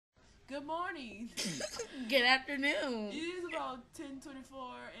Good morning. Good afternoon. It is about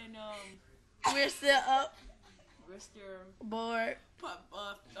 10:24, and We're still up, we're still bored.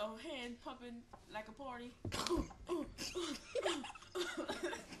 hand pumping like a party.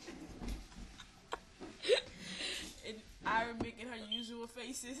 And Ira making her usual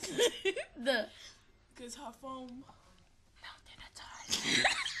faces The because her phone.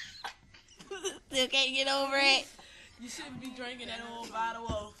 still can't get over it. You shouldn't be drinking that old bottle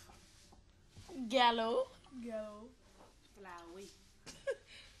of Gallo. Gallo Flyway.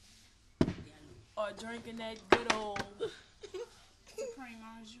 or drinking that good old Supreme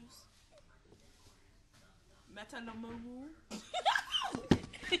orange juice. Metalamumu.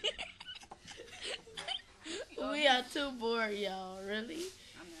 We are too bored, y'all. Really.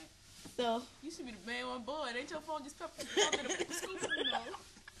 I'm not. So You should be the man on board. Ain't your phone just pumping the scoop, you know?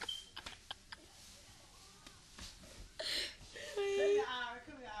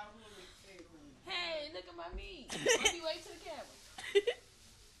 Hey, look at my meat. Let me wave to the camera.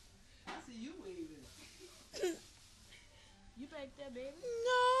 I see you waving. You back there, baby?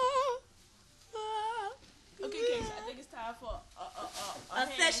 no. Okay, Casey, I think it's time for A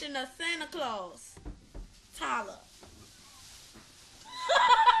hand. session of Santa Claus. Tyler.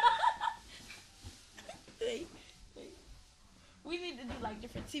 Wait. We need to do like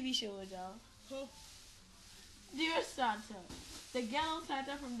different TV shows, y'all. Huh? Dear Santa, the ghetto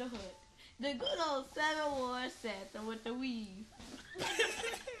Santa from the hood, the good old 7 War Santa with the weave.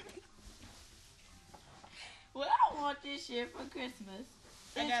 What I want this year for Christmas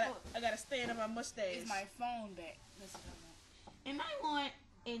I gotta stand on my mustache. Is my phone back? Listen, and I want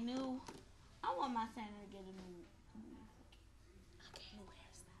a new. I want my Santa to get a new.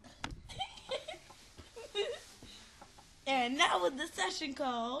 And that was the session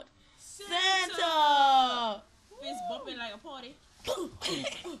called Santa. Fist bumping like a party.